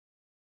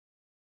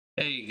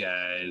Hey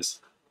guys,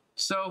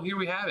 so here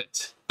we have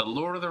it, The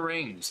Lord of the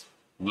Rings,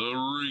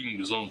 The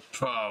Rings of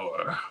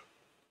Power.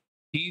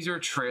 Teaser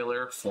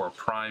trailer for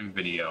Prime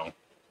Video.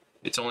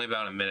 It's only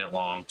about a minute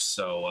long,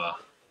 so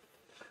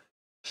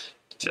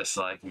just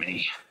like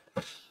me.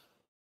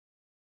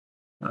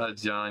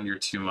 John, you're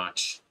too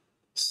much.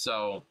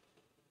 So,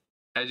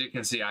 as you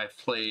can see, I've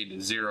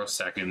played 0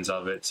 seconds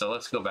of it, so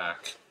let's go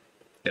back.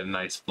 Get a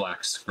nice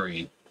black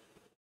screen.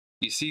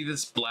 You see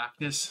this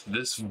blackness,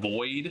 this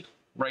void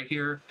right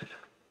here?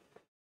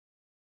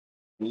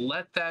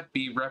 Let that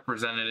be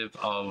representative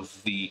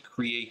of the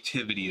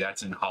creativity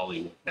that's in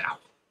Hollywood now.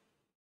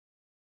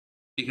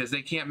 Because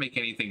they can't make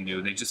anything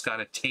new. They just got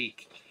to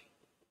take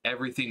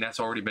everything that's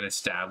already been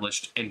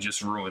established and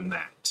just ruin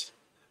that.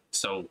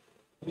 So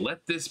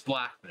let this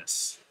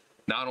blackness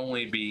not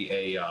only be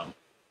a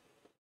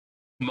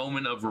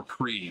moment of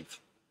reprieve,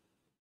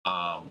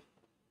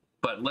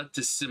 but let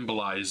this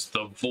symbolize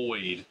the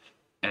void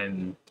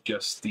and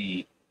just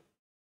the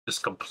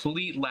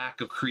complete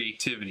lack of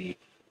creativity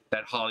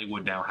that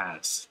Hollywood now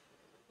has.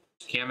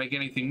 Can't make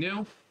anything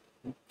new.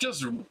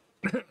 Just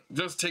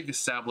take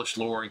established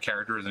lore and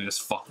characters and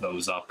just fuck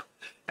those up.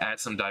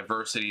 Add some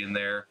diversity in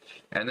there,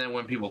 and then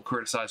when people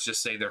criticize,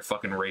 just say they're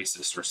fucking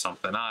racist or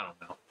something. I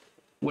don't know.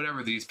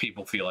 Whatever these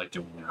people feel like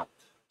doing now.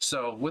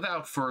 So,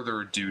 without further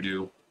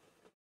ado,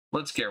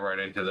 let's get right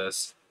into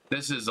this.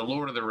 This is The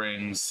Lord of the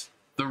Rings,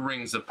 The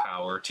Rings of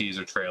Power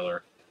teaser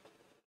trailer.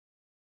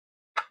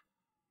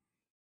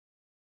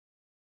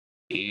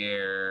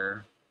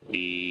 Here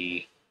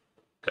we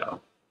go.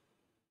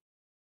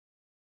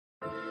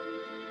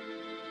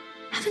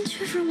 Haven't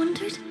you ever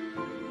wondered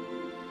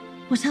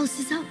what else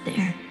is out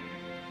there?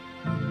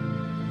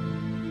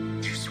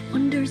 There's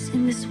wonders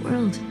in this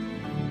world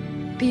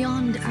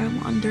beyond our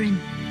wandering.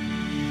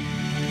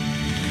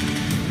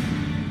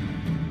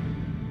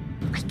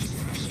 I can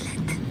feel it.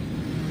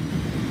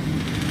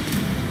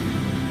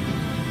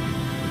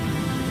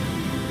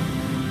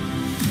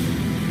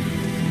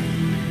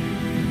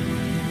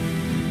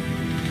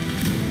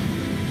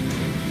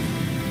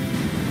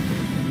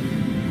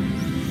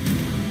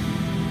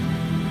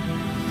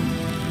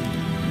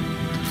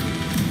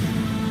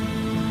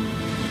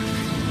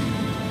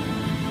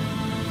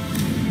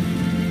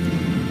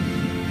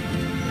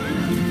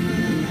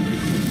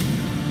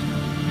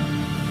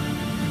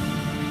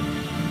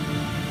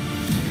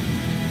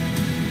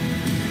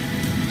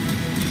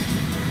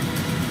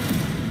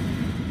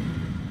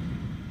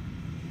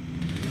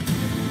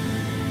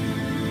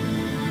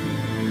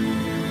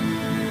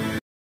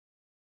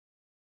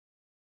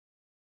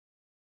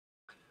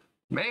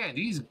 Man,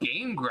 these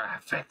game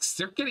graphics,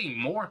 they're getting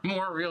more and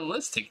more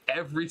realistic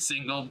every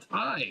single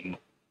time.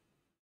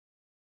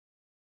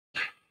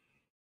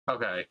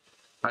 Okay,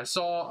 I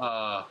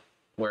saw,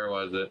 where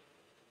was it?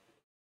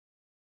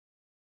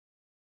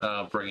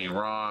 Bringing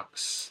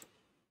Rocks.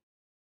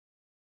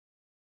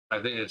 I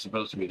think it's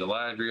supposed to be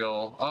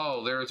Galadriel.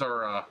 Oh, there's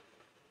our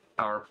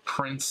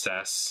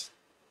princess.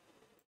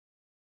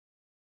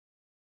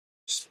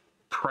 Just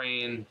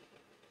praying,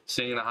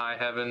 singing the high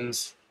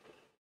heavens.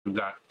 We've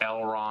got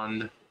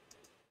Elrond.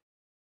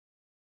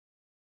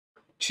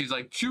 She's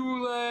like,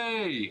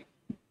 Chule!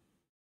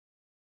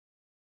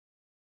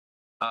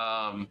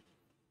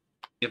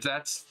 If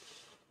that's...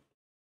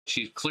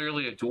 She's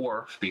clearly a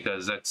dwarf,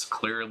 because that's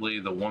clearly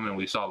the woman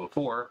we saw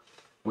before.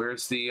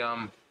 Where's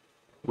the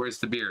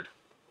beard?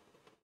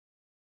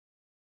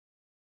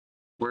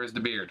 Where's the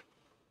beard?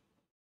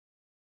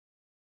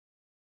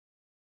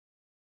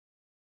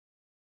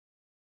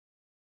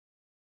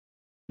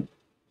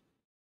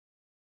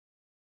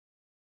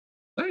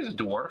 There's a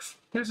dwarf.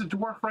 There's a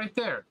dwarf right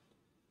there.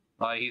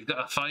 He's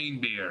got a fine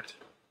beard.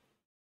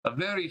 A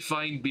very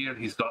fine beard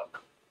he's got.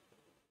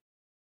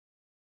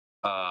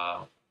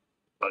 A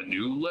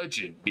new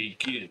legend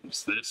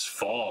begins this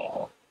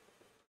fall.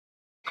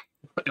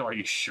 Are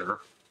you sure?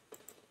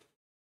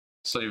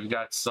 So you've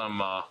got some,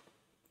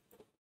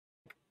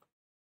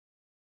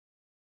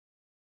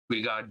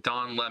 we got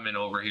Don Lemon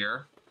over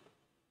here.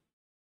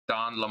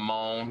 Don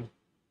Lemon.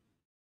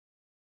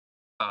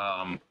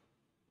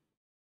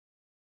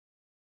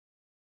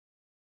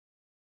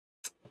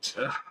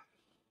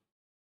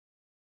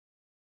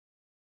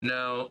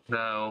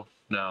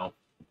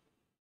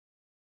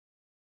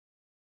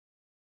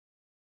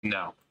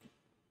 No.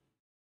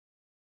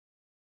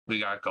 We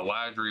got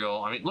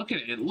Galadriel. I mean, look at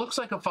it. It looks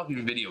like a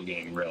fucking video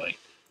game, really.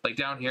 Like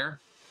down here.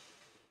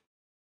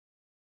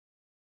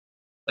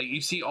 Like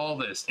you see all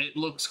this. It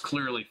looks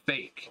clearly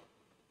fake.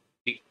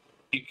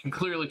 You can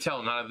clearly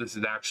tell none of this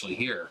is actually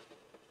here.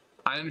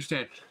 I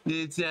understand.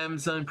 It's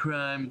Amazon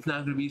Prime. It's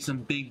not going to be some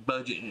big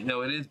budget.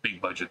 No, it is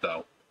big budget,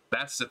 though.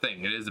 That's the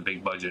thing. It is a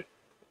big budget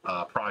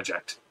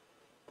project.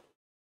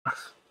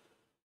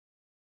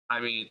 I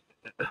mean,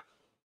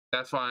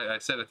 that's why I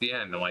said at the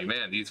end, I'm like,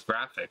 man, these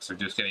graphics are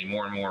just getting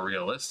more and more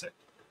realistic.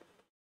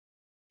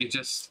 We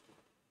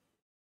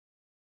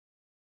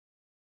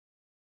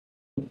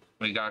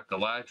got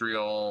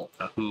Galadriel,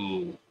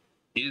 who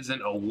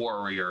isn't a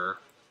warrior.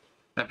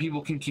 And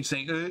people can keep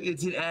saying,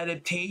 it's an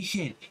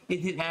adaptation.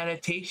 It's an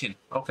adaptation.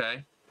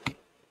 Okay.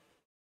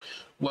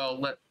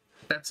 Well,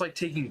 that's like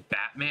taking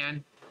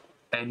Batman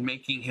and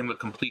making him a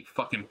complete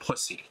fucking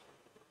pussy.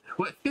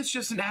 What? It's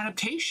just an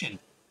adaptation.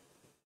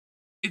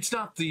 It's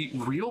not the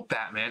real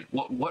Batman.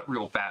 What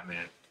real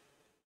Batman?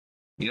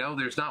 You know,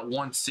 there's not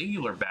one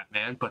singular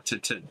Batman, but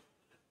to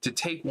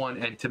take one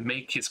and to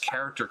make his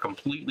character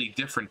completely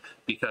different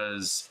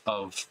because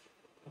of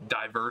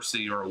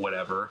diversity or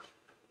whatever,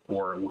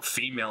 or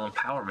female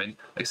empowerment.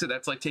 Like I said,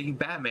 that's like taking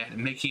Batman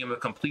and making him a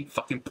complete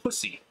fucking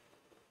pussy.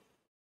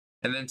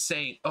 And then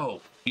saying,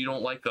 oh, you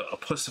don't like a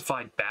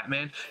pussified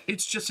Batman?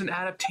 It's just an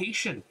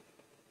adaptation.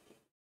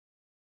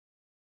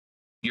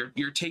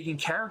 You're taking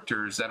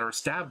characters that are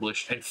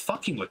established and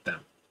fucking with them.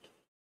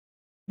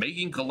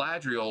 Making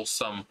Galadriel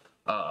some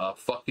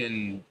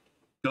fucking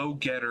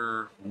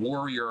go-getter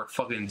warrior,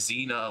 fucking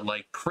Xena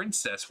like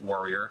princess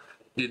warrior.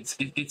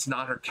 It's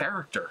not her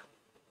character.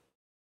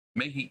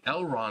 Making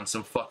Elrond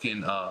some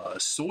fucking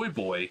soy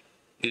boy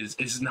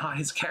is not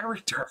his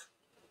character.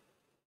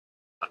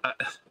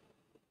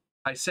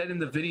 I said in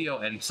the video,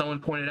 and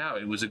someone pointed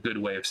out it was a good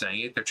way of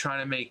saying it, they're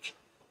trying to make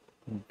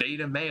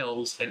beta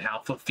males and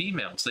alpha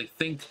females. They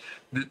think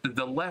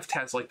the left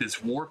has like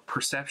this warped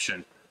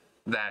perception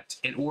that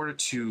in order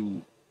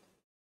to,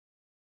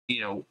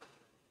 you know,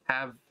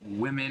 have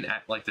women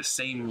at like the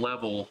same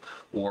level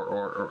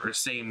or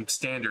same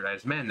standard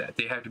as men, that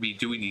they have to be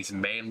doing these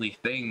manly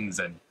things.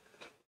 And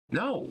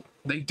no,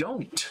 they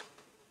don't.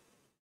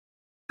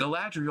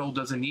 Galadriel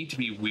doesn't need to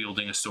be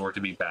wielding a sword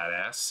to be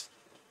badass.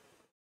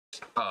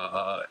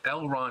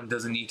 Elrond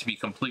doesn't need to be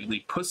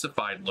completely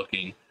pussified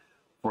looking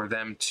for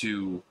them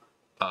to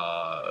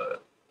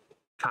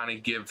kind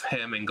of give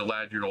him and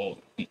Galadriel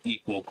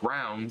equal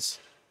grounds.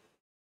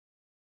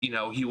 You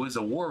know, he was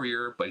a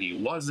warrior, but he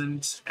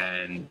wasn't,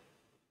 and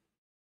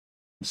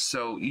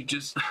so you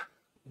just...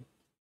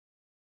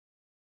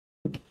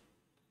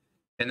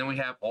 And then we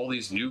have all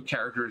these new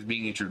characters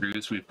being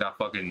introduced. We've got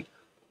fucking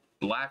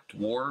black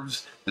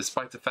dwarves,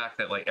 despite the fact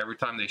that like every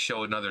time they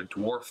show another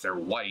dwarf, they're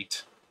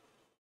white.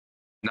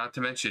 Not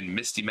to mention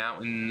Misty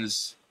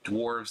Mountains,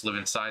 dwarves live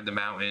inside the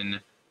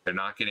mountain. They're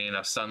not getting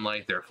enough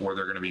sunlight, therefore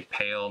they're going to be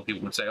pale.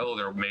 People would say, oh,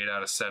 they're made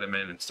out of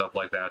sediment and stuff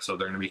like that, so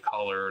they're going to be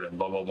colored and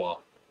blah, blah, blah.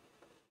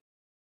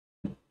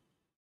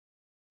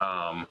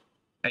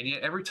 And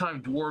yet every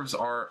time dwarves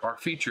are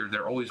featured,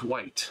 they're always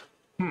white.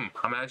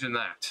 Imagine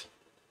that.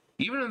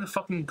 Even in the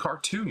fucking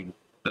cartoon,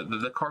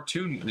 the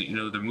cartoon, you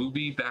know, the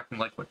movie back in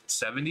like, what,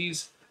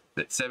 70s?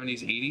 The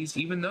 70s, 80s?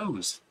 Even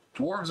those.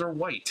 Dwarves are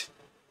white.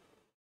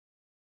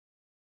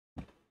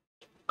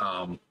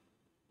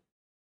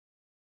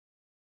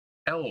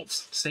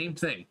 Elves, same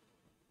thing.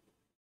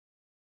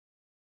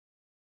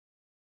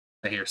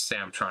 I hear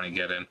Sam trying to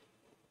get in.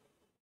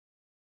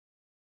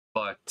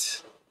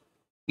 But,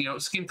 you know,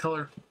 skin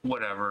color,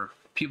 whatever.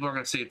 People are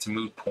going to say it's a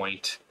moot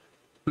point.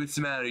 What's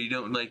the matter? You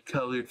don't like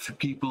colored for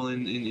people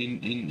in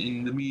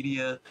the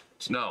media?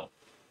 No.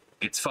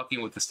 It's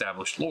fucking with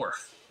established lore.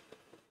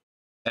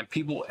 And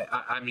people,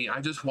 I mean, I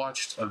just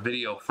watched a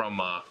video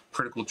from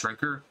Critical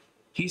Drinker.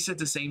 He said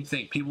the same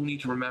thing. People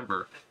need to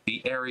remember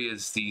the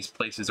areas these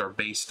places are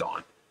based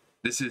on.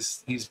 This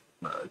is,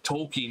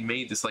 Tolkien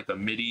made this like a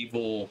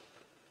medieval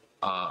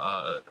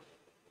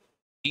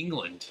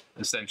England,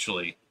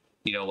 essentially.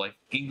 You know, like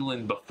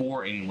England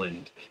before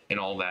England and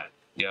all that.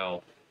 You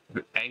know,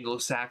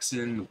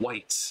 Anglo-Saxon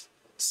whites,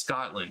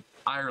 Scotland,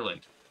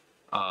 Ireland,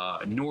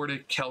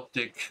 Nordic,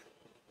 Celtic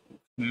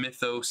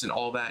mythos and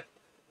all that.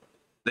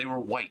 They were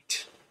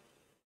white.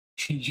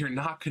 You're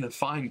not going to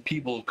find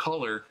people of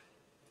color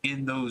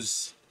in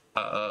those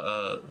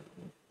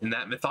in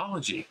that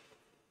mythology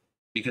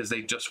because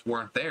they just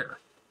weren't there.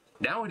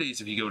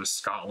 Nowadays, if you go to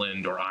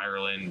Scotland or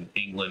Ireland,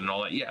 England, and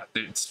all that, yeah,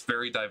 it's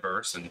very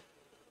diverse, and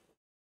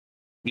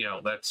you know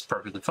that's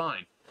perfectly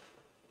fine.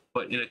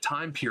 But in a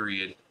time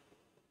period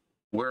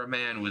where a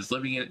man was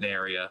living in an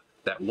area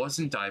that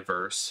wasn't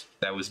diverse,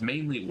 that was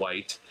mainly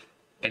white,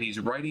 and he's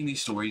writing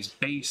these stories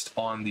based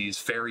on these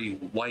very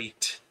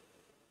white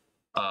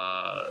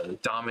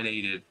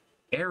dominated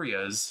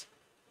areas,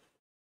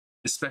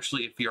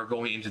 especially if you're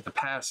going into the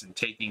past and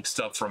taking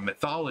stuff from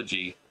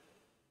mythology,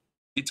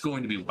 it's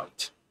going to be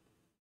white.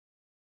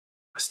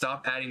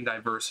 Stop adding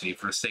diversity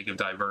for the sake of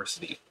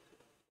diversity.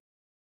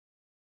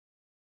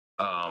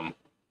 I'm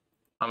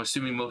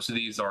assuming most of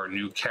these are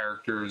new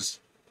characters.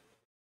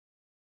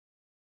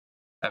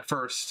 At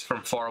first,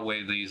 from far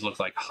away, these look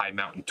like High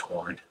Mountain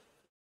Tauren.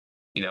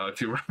 You know,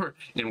 if you remember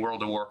in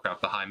World of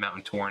Warcraft, the High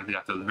Mountain Tauren, they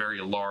got those very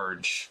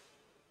large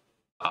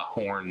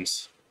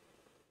horns.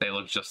 They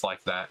look just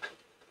like that.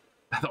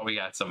 I thought we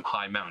got some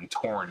High Mountain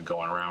Tauren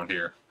going around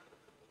here.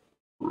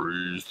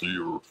 Praise the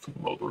earth,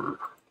 mother.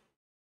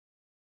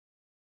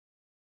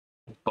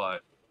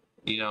 But,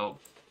 you know,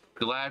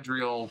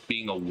 Galadriel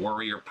being a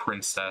warrior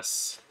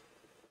princess,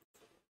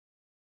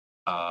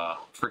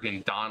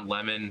 freaking Don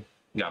Lemon,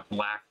 you got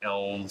black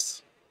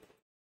elves,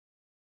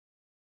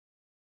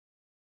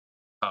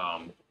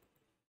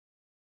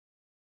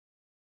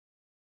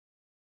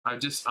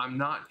 I'm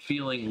not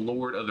feeling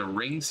Lord of the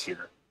Rings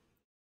here.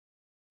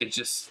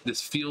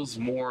 This feels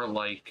more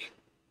like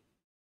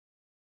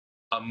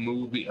a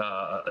movie,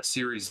 a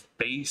series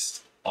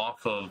based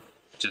off of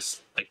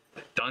just like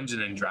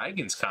Dungeons and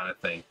Dragons kind of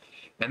thing.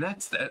 And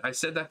I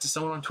said that to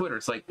someone on Twitter.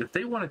 It's like, if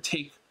they want to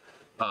take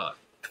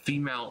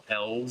female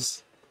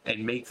elves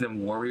and make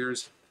them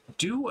warriors,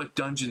 do a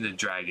Dungeons and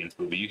Dragons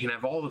movie. You can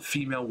have all the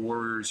female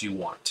warriors you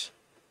want,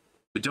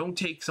 but don't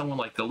take someone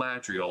like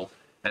Galadriel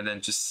and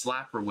then just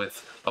slap her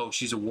with, oh,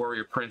 she's a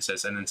warrior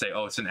princess, and then say,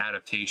 oh, it's an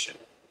adaptation.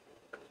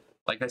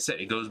 Like I said,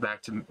 it goes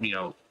back to,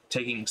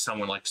 taking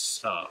someone like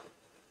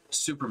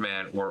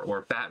Superman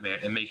or Batman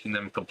and making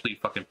them complete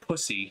fucking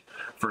pussy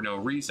for no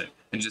reason,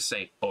 and just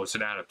saying, oh, it's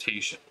an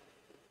adaptation.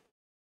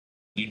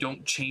 You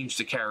don't change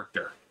the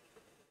character.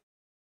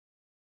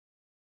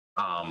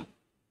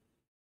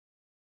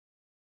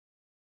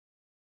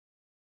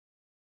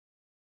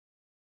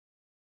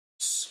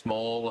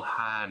 Small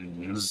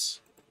hands.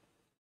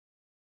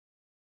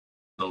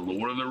 The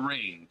Lord of the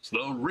Rings.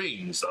 The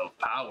Rings of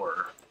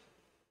Power.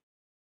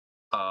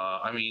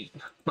 I mean,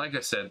 like I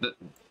said,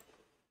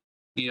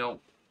 the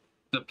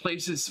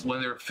places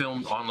when they're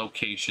filmed on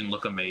location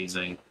look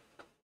amazing.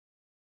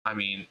 I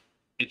mean,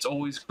 it's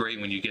always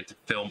great when you get to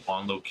film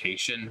on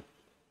location,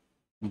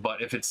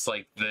 but if it's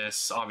like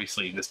this,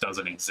 obviously this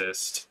doesn't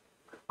exist.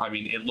 I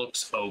mean, it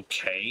looks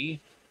okay.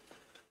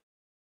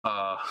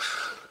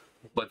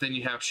 But then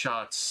you have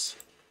shots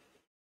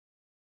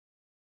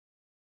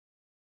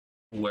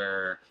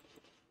where,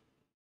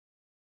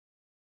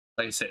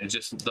 like I said, it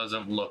just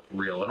doesn't look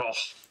real at all.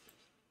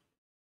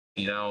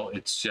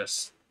 It's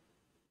just,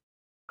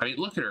 I mean,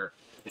 look at her.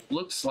 It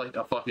looks like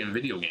a fucking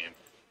video game.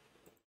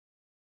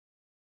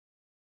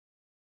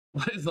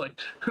 It's like,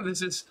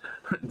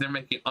 they're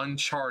making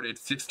Uncharted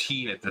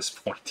 15 at this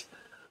point.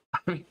 I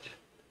mean,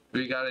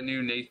 we got a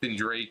new Nathan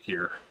Drake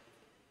here.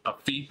 A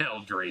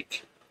female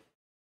Drake.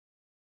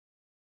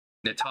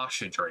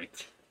 Natasha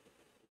Drake.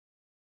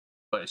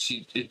 But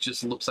it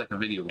just looks like a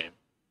video game.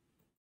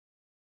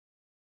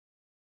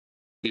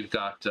 We've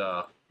got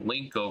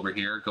Link over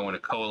here going to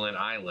Colin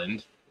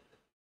Island.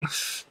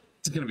 It's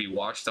going to be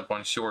washed up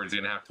on shore. He's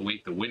going to have to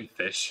wait the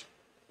windfish.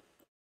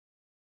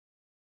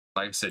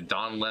 Like I said,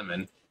 Don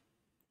Lemon.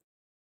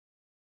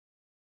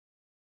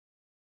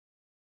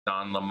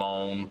 Don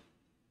Lemon.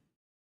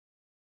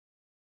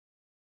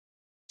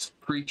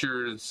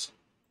 Creatures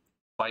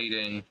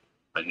fighting.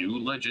 A new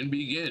legend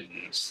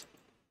begins.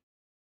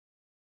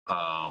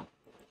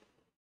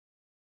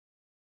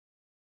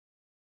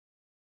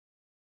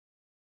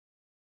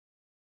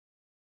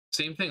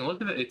 Same thing.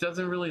 Look at it. It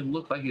doesn't really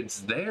look like it's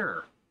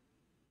there.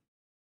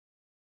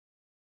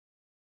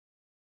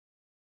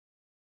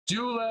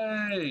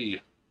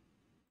 Julie!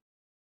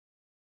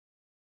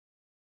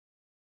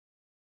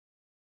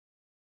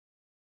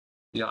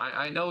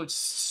 I know it's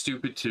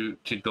stupid to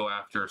go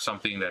after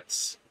something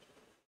that's,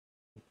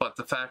 but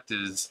the fact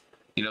is,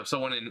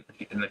 someone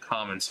in the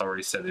comments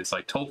already said it's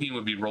like Tolkien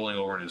would be rolling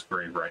over in his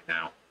grave right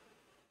now.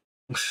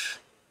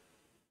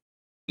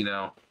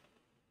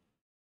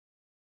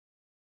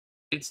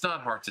 It's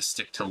not hard to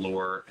stick to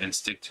lore and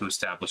stick to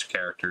established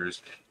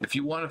characters. If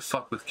you want to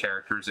fuck with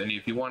characters, and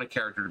if you want a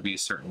character to be a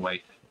certain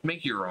way,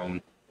 make your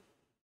own.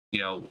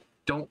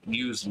 Don't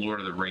use Lord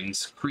of the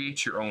Rings.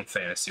 Create your own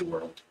fantasy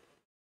world.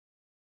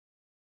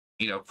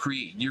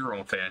 Create your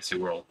own fantasy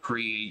world.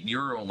 Create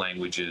your own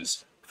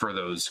languages for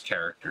those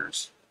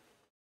characters.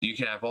 You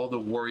can have all the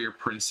warrior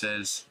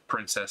princesses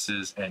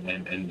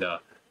and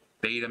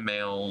beta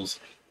males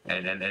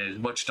and as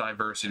much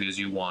diversity as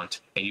you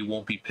want, and you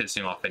won't be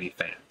pissing off any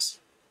fans.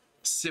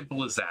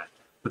 Simple as that.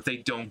 But they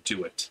don't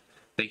do it.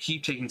 They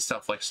keep taking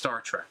stuff like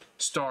Star Trek,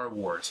 Star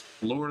Wars,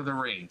 Lord of the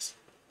Rings,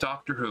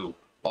 Doctor Who,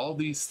 all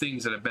these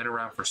things that have been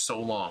around for so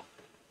long,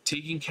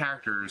 taking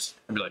characters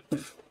and be like,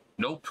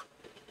 nope.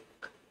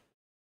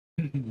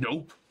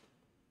 Nope.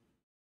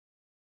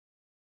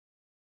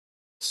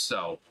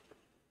 So,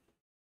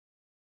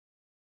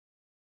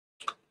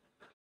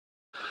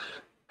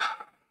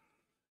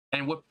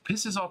 and what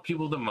pisses off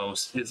people the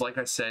most is, like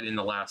I said in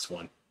the last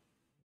one,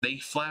 they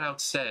flat out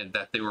said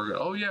that they were,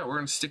 oh yeah, we're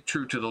going to stick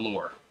true to the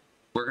lore.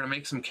 We're going to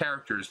make some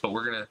characters, but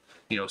we're going to,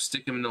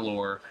 stick them in the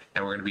lore,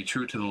 and we're going to be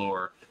true to the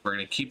lore. We're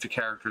going to keep the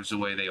characters the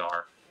way they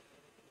are.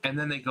 And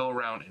then they go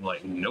around and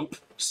like, nope,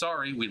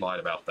 sorry, we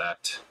lied about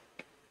that.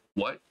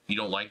 What? You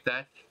don't like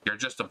that? You're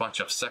just a bunch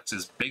of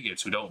sexist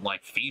bigots who don't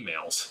like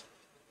females.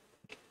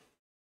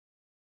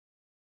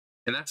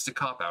 And that's the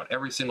cop-out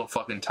every single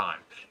fucking time.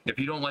 If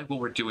you don't like what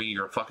we're doing,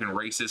 you're a fucking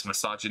racist,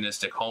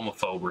 misogynistic,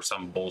 homophobe, or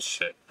some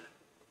bullshit.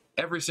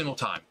 Every single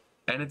time.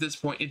 And at this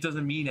point, it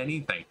doesn't mean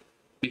anything.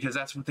 Because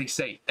that's what they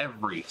say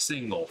every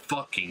single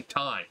fucking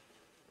time.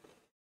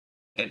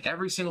 And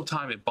every single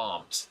time it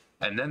bombs.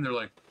 And then they're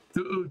like,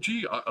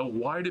 gee,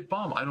 why did it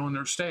bomb? I don't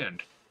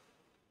understand.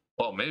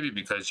 Well, maybe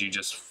because you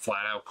just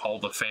flat out call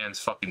the fans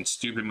fucking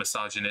stupid,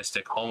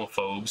 misogynistic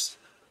homophobes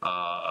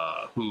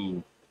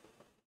who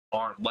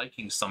aren't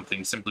liking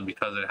something simply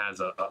because it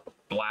has a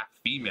black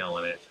female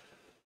in it,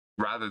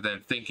 rather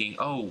than thinking,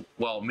 oh,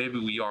 well, maybe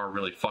we are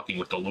really fucking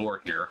with the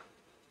lore here.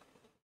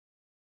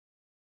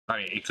 I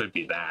mean, it could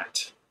be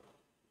that.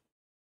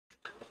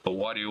 But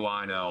what do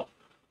I know?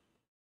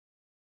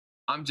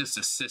 I'm just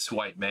a cis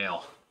white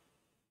male.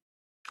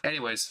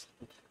 Anyways,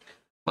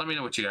 let me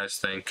know what you guys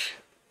think.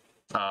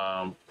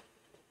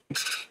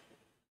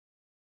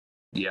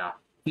 Yeah,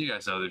 you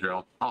guys know the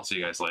drill. I'll see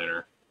you guys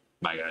later.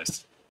 Bye, guys.